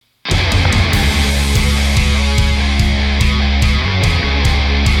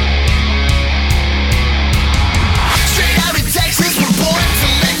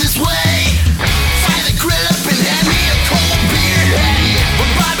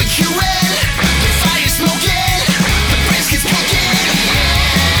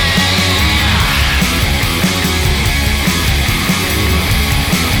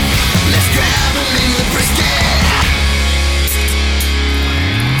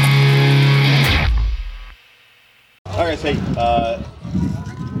guys, hey,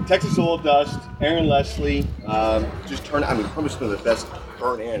 Texas Oil Dust, Aaron Lesley, just turned. I mean, probably some of the best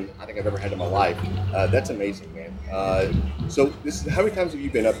burn-in I think I've ever had in my life. That's amazing, man. So, this is, how many times have you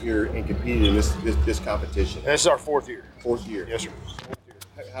been up here and competed in this competition? This is our fourth year. Fourth year. Yes, sir.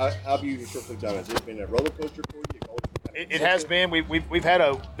 How have you historically done it? Has it been a roller coaster for you? It has been. We've had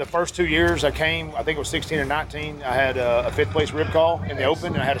the first 2 years I came, I think it was 16 or 19. I had a fifth place rib call in the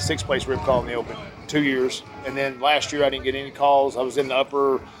open, and I had a sixth place rib call in the open 2 years. And then last year I didn't get any calls. I was in the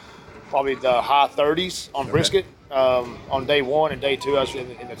upper, probably the high 30s on brisket on day one, and day two I was in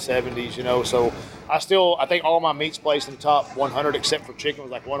the 70s. You know, so I think all my meats placed in the top 100 except for chicken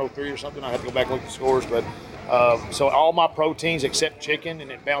was like 103 or something. I have to go back and look at the scores, but. So all my proteins except chicken,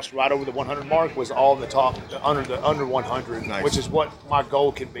 and it bounced right over the 100 mark, was all in the top under 100, nice. Which is what my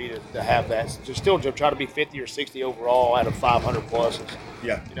goal can be to have that. To still try to be 50 or 60 overall out of 500 pluses.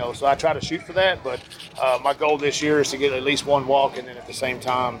 Yeah. You know, so I try to shoot for that, but my goal this year is to get at least one walk, and then at the same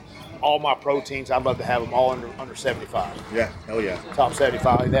time, all my proteins, I'd love to have them all under 75. Yeah, hell yeah. Top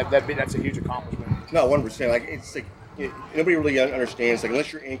 75. That's a huge accomplishment. No, 100%. Like it's like. Nobody really understands, like,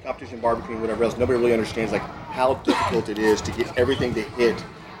 unless you're in competition barbecuing, whatever else, nobody really understands, like, how difficult it is to get everything to hit.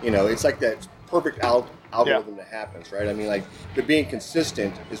 You know, it's like that perfect algorithm that happens, right? I mean, like, but being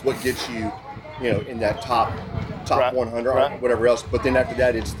consistent is what gets you, you know, in that top right. 100 right. or whatever else. But then after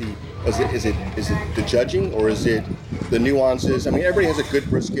that, it's is it the judging, or is it the nuances? I mean, everybody has a good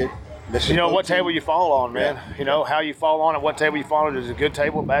brisket. You know what table you fall on, man. Yeah. You know how you fall on it. What table you fall on. Is it a good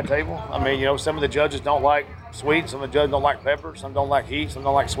table, a bad table? I mean, you know, some of the judges don't like sweet. Some of the judges don't like pepper. Some don't like heat. Some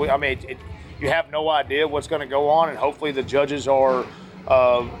don't like sweet. I mean, you have no idea what's going to go on, and hopefully the judges are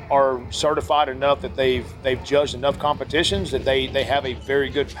certified enough that they've judged enough competitions that they have a very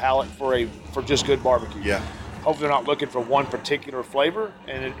good palate for just good barbecue. Yeah. Hopefully they're not looking for one particular flavor,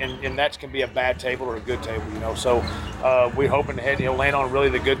 and that can be a bad table or a good table, you know. So we're hoping to land on really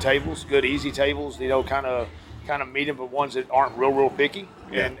the good tables, good easy tables, you know, kind of medium, but ones that aren't real picky.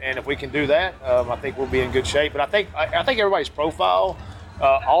 Yeah. And if we can do that, I think we'll be in good shape. But I think everybody's profile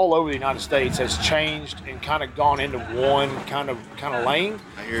all over the United States has changed and kind of gone into one kind of lane.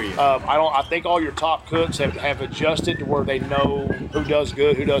 I hear you. I think all your top cooks have adjusted to where they know who does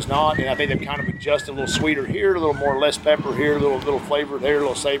good, who does not, and I think they've kind of adjusted a little sweeter here, a little more less pepper here, a little flavor there, a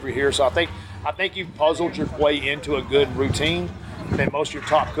little savory here. So I think you've puzzled your way into a good routine. And most of your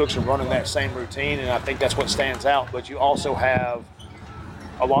top cooks are running that same routine, and I think that's what stands out. But you also have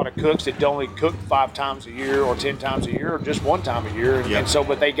a lot of cooks that only cook 5 times a year or 10 times a year or just 1 time a year. And so,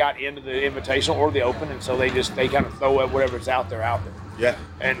 but they got into the invitational or the open, and so they kind of throw whatever's out there. Yeah.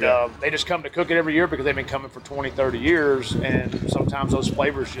 And they just come to cook it every year because they've been coming for 20, 30 years, and sometimes those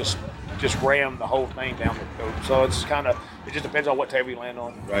flavors just ram the whole thing down the coat. So it just depends on what table you land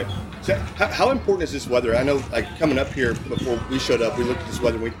on. Right. So how important is this weather? I know, like, coming up here before we showed up, we looked at this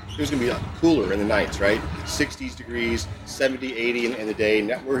weather. It was going to be cooler in the nights, right? 60s degrees, 70, 80 in the day.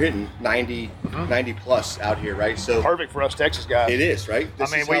 And we're hitting 90, 90 plus out here, right? So perfect for us Texas guys. It is, right?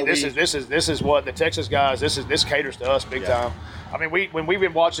 This is what the Texas guys. This caters to us big time. I mean, when we've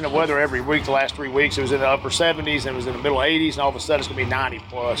been watching the weather every week the last 3 weeks, it was in the upper 70s and it was in the middle 80s, and all of a sudden it's going to be 90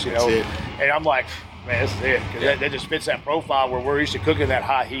 plus, you know. That's it. And I'm like, man, this is it, because that just fits that profile where we're used to cooking that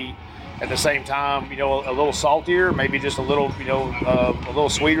high heat. At the same time, you know, a little saltier, maybe just a little, you know, a little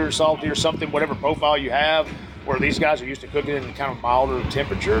sweeter, saltier, something, whatever profile you have. Where these guys are used to cooking in kind of milder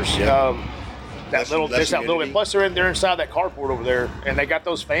temperatures. That little bit. Plus, they're inside that carport over there, and they got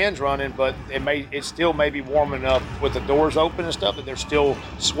those fans running, but it still may be warm enough with the doors open and stuff that they're still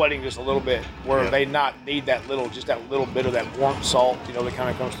sweating just a little bit. Where they not need that little bit of that warm salt, you know, that kind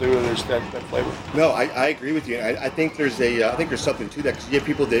of comes through. And there's that flavor. No, I agree with you. I think there's something to that, because you get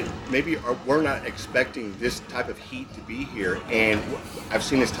people that maybe we're not expecting this type of heat to be here, and I've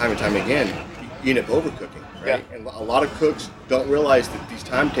seen this time and time again. You end up overcooking, right? Yeah. And a lot of cooks don't realize that these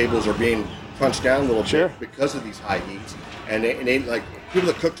timetables are being crunched down a little bit because of these high heats, and they like people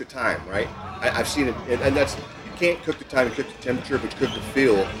that cook to time, right? I've seen it, and that's, you can't cook the time and cook the temperature, but you cook the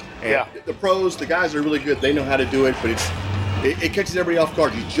feel. And the pros, the guys are really good. They know how to do it, but it catches everybody off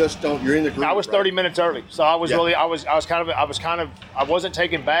guard. You just don't. You're in the group. I was 30 minutes early, so I was really I wasn't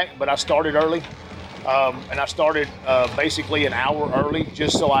taken back, but I started early. And I started basically an hour early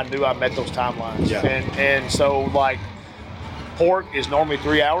just so I knew I met those timelines. Yeah. And so, like, pork is normally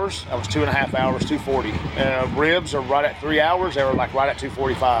 3 hours. I was 2.5 hours, 240. Ribs are right at 3 hours. They were like right at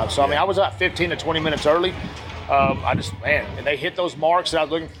 245. So, I mean, I was about 15 to 20 minutes early. And they hit those marks, and I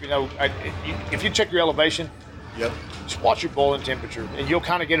was looking, you know, if you check your elevation, Yep. Just watch your boiling temperature, and you'll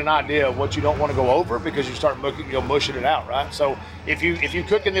kind of get an idea of what you don't want to go over because you start mushing it out, right? So if you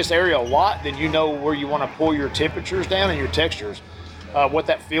cook in this area a lot, then you know where you want to pull your temperatures down and your textures. What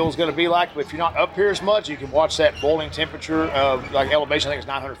that feel is going to be like. But if you're not up here as much, you can watch that boiling temperature. Like elevation, I think it's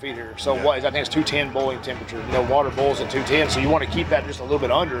 900 feet here. So I think it's 210 boiling temperature. Water boils at 210, so you want to keep that just a little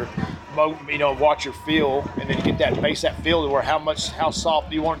bit under. Watch your feel, and then you get that feel to where how soft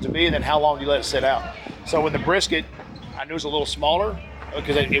do you want it to be, and then how long do you let it sit out. So with the brisket, I knew it was a little smaller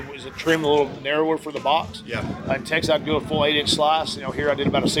because it was trimmed a little narrower for the box. Yeah. In Texas, I'd do a full 8-inch slice. Here I did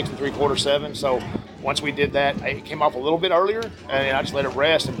about a 6 3/4, 7. So once we did that, it came off a little bit earlier, and I just let it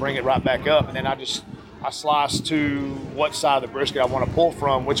rest and bring it right back up. And then I slice to what side of the brisket I want to pull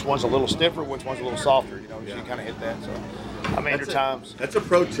from, which one's a little stiffer, which one's a little softer. So you kind of hit that. So I mean, there times. That's a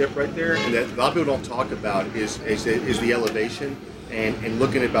pro tip right there, and that a lot of people don't talk about is the elevation and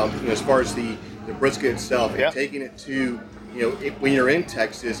looking about as far as the brisket itself and taking it to when you're in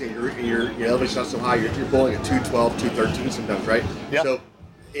Texas and your elevation's not so high, you're boiling at 212, 213 sometimes, right? Yeah. So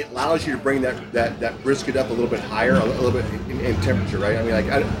it allows you to bring that brisket up a little bit higher, a little bit in temperature, right? I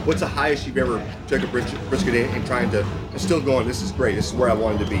mean, what's the highest you've ever took a brisket in and trying to, and still going, this is great, this is where I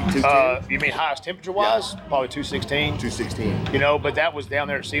wanted to be? 210? You mean highest temperature-wise? Yeah. Probably 216. 216. But that was down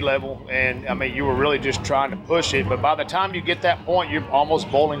there at sea level, and I mean, you were really just trying to push it. But by the time you get that point, you're almost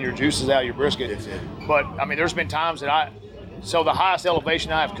boiling your juices out of your brisket. That's it. But I mean, there's been times that so the highest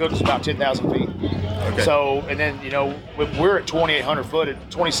elevation I have cooked is about 10,000 feet. Okay. So, and then, we're at 2,800 foot at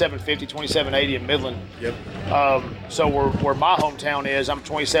 2,750, 2,780 in Midland. Yep. So where my hometown is, I'm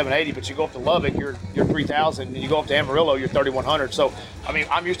 2,780, but you go up to Lubbock, you're 3,000, and you go up to Amarillo, you're 3,100. So, I mean,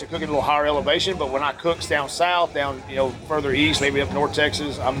 I'm used to cooking a little higher elevation, but when I cook down south, down, further east, maybe up North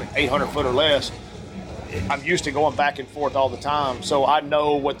Texas, I'm 800 foot or less. I'm used to going back and forth all the time, so I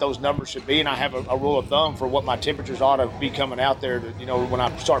know what those numbers should be, and I have a rule of thumb for what my temperatures ought to be coming out there. When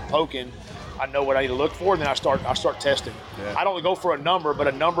I start poking, I know what I need to look for, and then I start testing. Yeah. I don't go for a number, but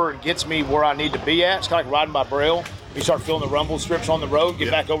a number gets me where I need to be at. It's kind of like riding by Braille. You start feeling the rumble strips on the road, get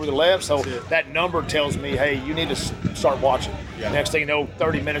back over the left. So that number tells me, hey, you need to start watching. Yeah. Next thing you know,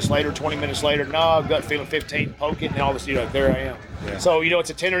 30 minutes later, 20 minutes later, gut feeling 15, poke it, and all this, there I am. Yeah. So,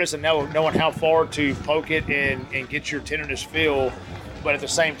 it's a tenderness and knowing how far to poke it and get your tenderness feel, but at the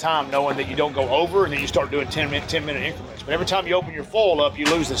same time knowing that you don't go over, and then you start doing 10-minute increments. But every time you open your foil up, you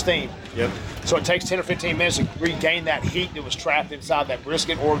lose the steam. Yep. So it takes 10 or 15 minutes to regain that heat that was trapped inside that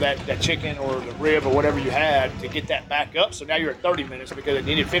brisket or that chicken or the rib or whatever you had to get that back up. So now you're at 30 minutes because it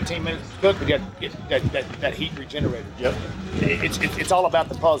needed 15 minutes to cook to get that heat regenerated. Yep. It's all about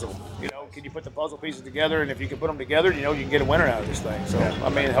the puzzle. Can you put the puzzle pieces together? And if you can put them together, you can get a winner out of this thing. So, I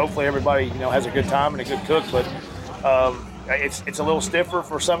mean, hopefully everybody, has a good time and a good cook. But it's a little stiffer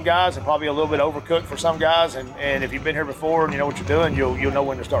for some guys and probably a little bit overcooked for some guys. And if you've been here before and you know what you're doing, you'll know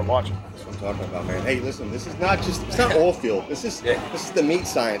when to start watching. That's what I'm talking about, man. Hey, listen, this is it's not oil field. This is the meat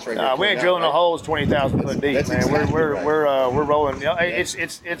science right here. We ain't drilling no holes 20,000 foot deep, man. Exactly we're rolling. We're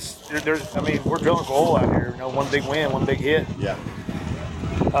drilling for oil out here. One big win, one big hit. Yeah.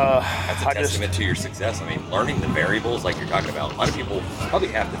 That's a testament to your success. I mean, learning the variables like you're talking about. A lot of people probably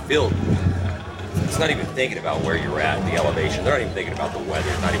have the field. It's not even thinking about where you're at, the elevation. They're not even thinking about the weather.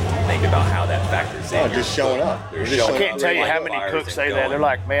 Not even thinking about how that factors in. Oh, just showing up. I can't tell you how many cooks say that. They're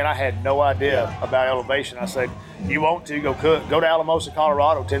like, man, I had no idea about elevation. I said, you want to go go to Alamosa,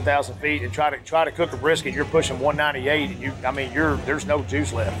 Colorado, 10,000 feet, and try to cook a brisket. You're pushing 198, and there's no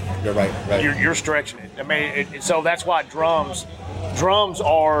juice left. You're right. You're stretching it. I mean, so that's why drums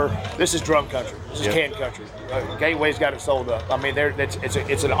are. This is drum country. This is can country. Gateway's got it sold up. I mean,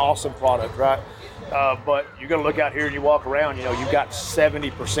 it's an awesome product, right? But you're going to look out here and you walk around, you've got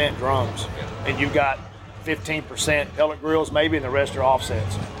 70% drums and you've got 15% pellet grills maybe, and the rest are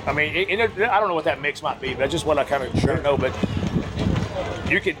offsets. I mean, I don't know what that mix might be, but that's just what I kind of know. But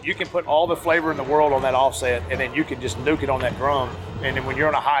you can put all the flavor in the world on that offset, and then you can just nuke it on that drum. And then when you're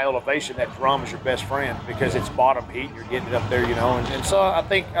on a high elevation, that drum is your best friend because it's bottom heat. You're getting it up there, And so I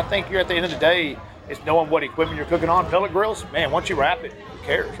think you're at the end of the day, it's knowing what equipment you're cooking on. Pellet grills, man, once you wrap it, who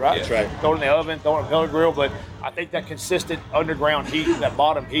cares, right? That's right. Throw it in the oven, throw it in a pellet grill, but I think that consistent underground heat, that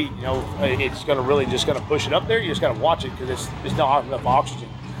bottom heat, it's going to really just going to push it up there. You just got to watch it because it's not enough oxygen.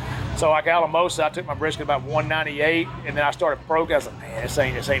 So like Alamosa, I took my brisket about 198, and then I started poking. I was like, man,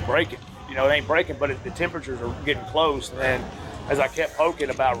 this ain't breaking. It ain't breaking, but the temperatures are getting close. And then as I kept poking,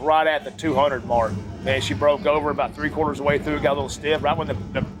 about right at the 200 mark, man, she broke over about 3/4 of the way through, got a little stiff. Right when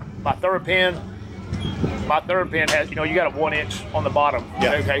my third pin has, you got a 1 inch on the bottom.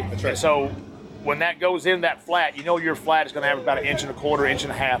 Yeah, okay. That's right. And so when that goes in that flat, your flat is going to have about 1.25 inches, 1.5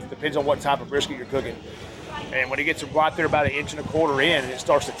 inches. Depends on what type of brisket you're cooking. And when it gets right there about 1.25 inches in and it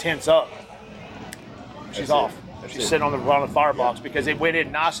starts to tense up, she's off. She's sitting on the firebox because it went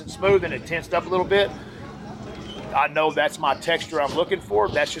in nice and smooth and it tensed up a little bit. I know that's my texture I'm looking for.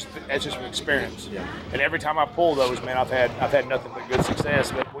 That's just an experience. Yeah. And every time I pull those, man, I've had nothing but good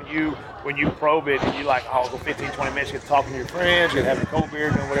success. But when you probe it and you like, oh, go 15, 20 minutes, get talking to your friends, you're having a cold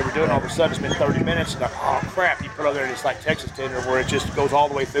beer, doing whatever you're doing, all of a sudden it's been 30 minutes, and like, oh crap, you put it there and it's like Texas tender where it just goes all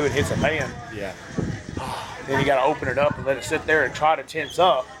the way through and hits a pan. Yeah. Then you got to open it up and let it sit there and try to tense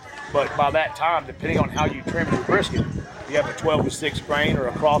up. But by that time, depending on how you trim your brisket, you have a 12 to 6 grain or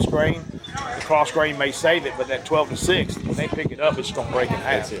a cross grain. The cross grain may save it, but that 12 to 6, when they pick it up, it's going to break in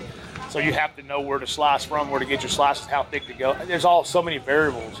half. That's it. So you have to know where to slice from, where to get your slices, how thick to go. There's so many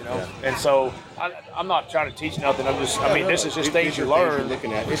variables, you know. Yeah. And so I'm not trying to teach nothing. This is just things you learn.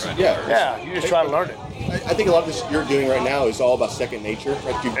 Looking at. You just try to learn it. I think a lot of this you're doing right now is all about second nature.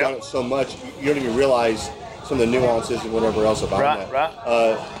 Like you've done it so much, you don't even realize some of the nuances and whatever else about that.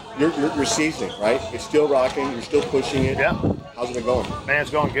 Right. You're seasoning, right? It's still rocking. You're still pushing it. Yeah. How's it been going? Man, it's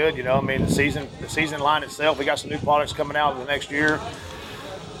going good. You know, I mean, the season line itself. We got some new products coming out in the next year.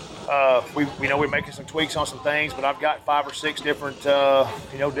 We're making some tweaks on some things, but I've got 5 or 6 different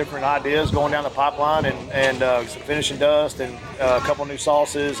different ideas going down the pipeline, and some finishing dust, and a couple new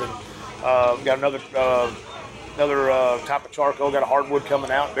sauces, and we got another type of charcoal. Got a hardwood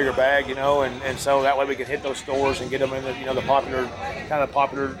coming out, bigger bag, and so that way we can hit those stores and get them in the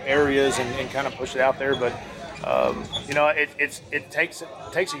popular areas and kind of push it out there. But it takes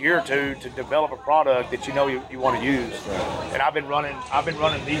a year or two to develop a product that you want to use. Right. And I've been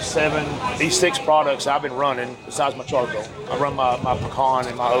running these 6 products I've been running besides my charcoal. I run my pecan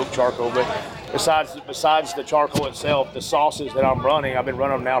and my oak charcoal, but besides the charcoal itself, the sauces that I'm running, I've been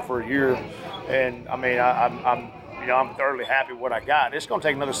running them now for a year. And I mean, I'm thoroughly happy with what I got. It's going to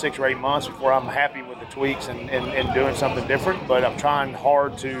take another 6 or 8 months before I'm happy with the tweaks and doing something different. But I'm trying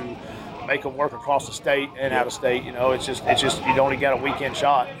hard to make them work across the state and out of state. It's just you only got a weekend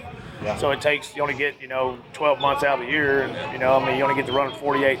shot. Yeah. So you only get 12 months out of the year, and you only get to run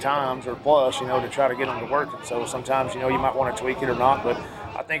 48 times or plus, to try to get them to work. And so sometimes you might want to tweak it or not, but.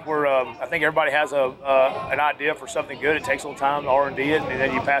 I think everybody has an idea for something good. It takes a little time to R&D it, and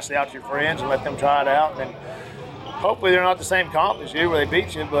then you pass it out to your friends and let them try it out. And hopefully they're not the same comp as you where they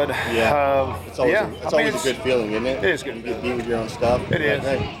beat you, but it's always a good feeling, isn't it? It is good. You get beat with your own stuff. It is.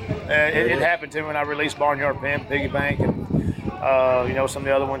 It happened to me when I released Barnyard Pen, Piggy Bank, and some of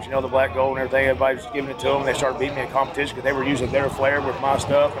the other ones, the Black Gold and everything. Everybody was giving it to them. They started beating me in competition because they were using their flair with my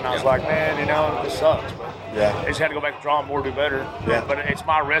stuff, and I was like, man, this sucks. But I just had to go back to drawing board, do better. Yeah. But it's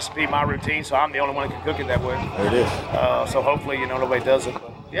my recipe, my routine, so I'm the only one that can cook it that way. There it is. So hopefully, nobody does it.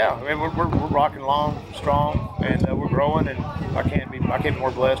 But yeah, I mean, we're rocking along strong, and we're growing, and I can't be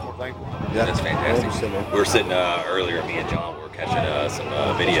more blessed, more thankful. Yeah, that's fantastic. We were sitting earlier, me and John were catching some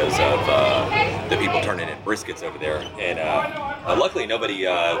videos of the people turning in briskets over there, and luckily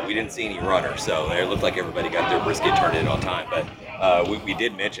we didn't see any runners, so it looked like everybody got their brisket turned in on time. But we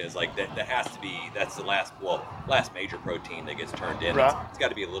did mention it's like that has to be, that's the last major protein that gets turned in. Right. It's got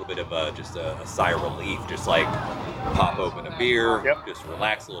to be a little bit of just a sigh of relief, just like pop open a beer, just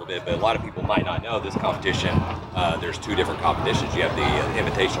relax a little bit. But a lot of people might not know this competition. There's 2 different competitions. You have the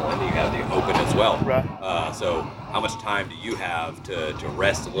invitational and you have the open as well. Right. So how much time do you have to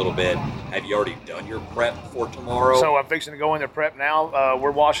rest a little bit? Have you already done your prep for tomorrow? So I'm fixing to go in there prep now.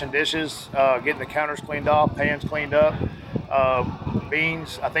 We're washing dishes, getting the counters cleaned off, pans cleaned up.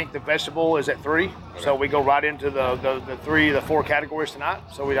 Beans, I think the vegetable is at 3, so we go right into the 4 categories tonight.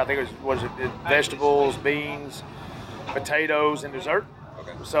 So I think it was vegetables, beans, potatoes, and dessert.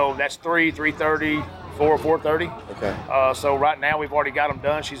 Okay. So that's 3, 3:30, 4, 4:30. Okay. So right now we've already got them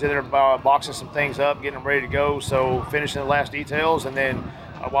done. She's in there boxing some things up, getting them ready to go. So finishing the last details, and then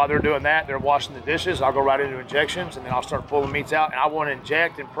while they're doing that, they're washing the dishes. I'll go right into injections, and then I'll start pulling meats out. And I want to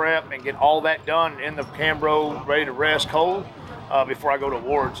inject and prep and get all that done in the Cambro, ready to rest cold before I go to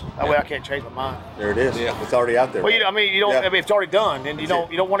awards. That way I can't change my mind. There it is. Yeah. It's already out there. Well, I mean, it's already done, and you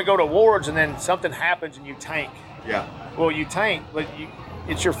don't want to go to awards and then something happens and you tank. Yeah. Well, you tank, but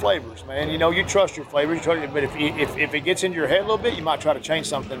it's your flavors, man. You trust your flavors. But if it gets into your head a little bit, you might try to change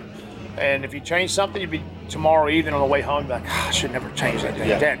something. And if you change something, you'd be tomorrow evening on the way home, like, I should never change that thing.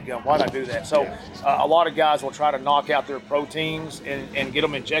 Dadgum, why'd I do that? So a lot of guys will try to knock out their proteins and get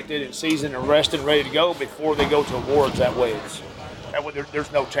them injected and seasoned and rested and ready to go before they go to awards. That way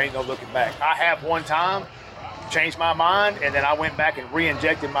there's no change, no looking back. I have one time changed my mind, and then I went back and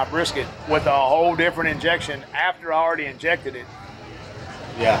re-injected my brisket with a whole different injection after I already injected it.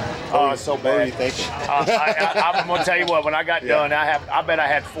 So bad. What were you thinking? I'm gonna tell you what. When I got done, I bet I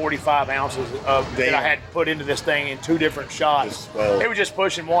had 45 ounces of that I had put into this thing in 2 different shots. It was just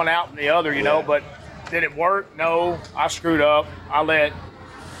pushing one out and the other, you know. But did it work? No. I screwed up. I let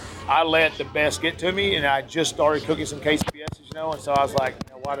the best get to me, and I just started cooking some KCBSs, you know. And so I was like,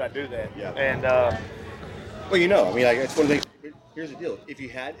 why did I do that? Yeah. And well, you know, I mean, like, it's one of the things. Here's the deal: if you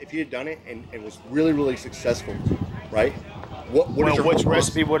had done it and was really, really successful, right? Which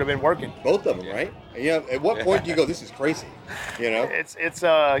recipe would have been working? Both of them, right? And, at what point do you go, this is crazy? You know? It's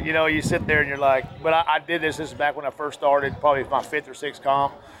you sit there and you're like, but I did this. This is back when I first started, probably my 5th or 6th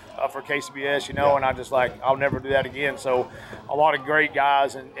comp for KCBS, and I just like, I'll never do that again. So a lot of great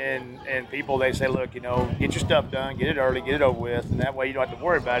guys and people, they say, look, get your stuff done, get it early, get it over with, and that way you don't have to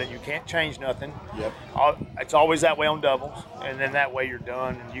worry about it. You can't change nothing. Yep. It's always that way on doubles, and then that way you're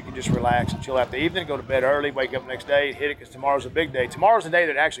done, and you can just relax and chill out the evening, go to bed early, wake up the next day, hit it, because tomorrow's a big day. Tomorrow's the day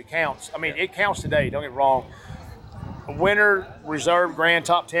that actually counts. I mean, it counts today, don't get me wrong. A winner, reserve, grand,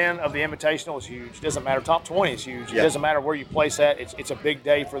 top 10 of the Invitational is huge. It doesn't matter. Top 20 is huge. It doesn't matter where you place that. It's a big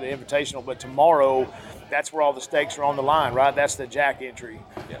day for the Invitational. But tomorrow, that's where all the stakes are on the line, right? That's the Jack entry.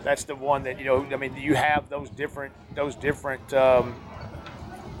 Yeah. That's the one that, you have those different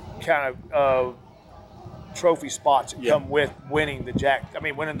kind of trophy spots that come with winning the Jack.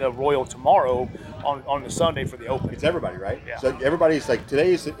 Winning the Royal tomorrow on the Sunday for the Open. It's everybody, right? Yeah. So everybody's like,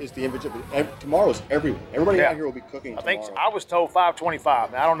 today is the Invitational. Tomorrow's everyone. Everybody out here will be cooking tomorrow. I think I was told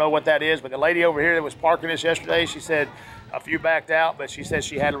 525. Now, I don't know what that is, but the lady over here that was parking us yesterday, she said a few backed out, but she said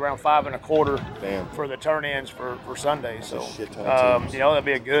she had around 5 1/4 for the turn-ins for Sunday. So, that'd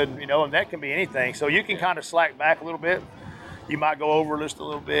be a good, and that can be anything. So you can kind of slack back a little bit. You might go over just a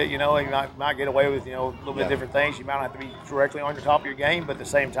little bit, you might get away with, a little bit different things. You might not have to be directly on your top of your game, but at the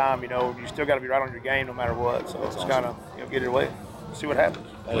same time, you still got to be right on your game no matter what. So it's kind of, get it away, see what happens.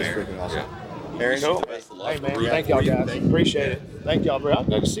 That is freaking awesome. Yeah. Aaron, cool. Hey, man, thank y'all guys. Appreciate it. Thank y'all, bro. I'm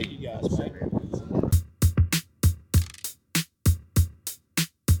glad to see you guys, man.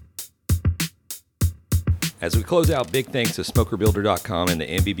 As we close out, big thanks to SmokerBuilder.com and the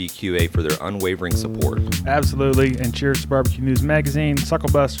MBBQA for their unwavering support. Absolutely, and cheers to Barbecue News Magazine,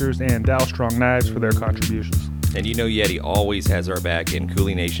 Sucklebusters, and Dow Strong Knives for their contributions. And Yeti always has our back, and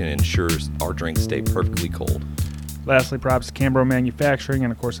Coolie Nation ensures our drinks stay perfectly cold. Lastly, props to Cambro Manufacturing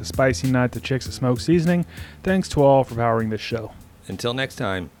and, of course, the Spicy Nut, the Chicks of Smoke Seasoning. Thanks to all for powering this show. Until next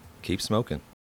time, keep smoking.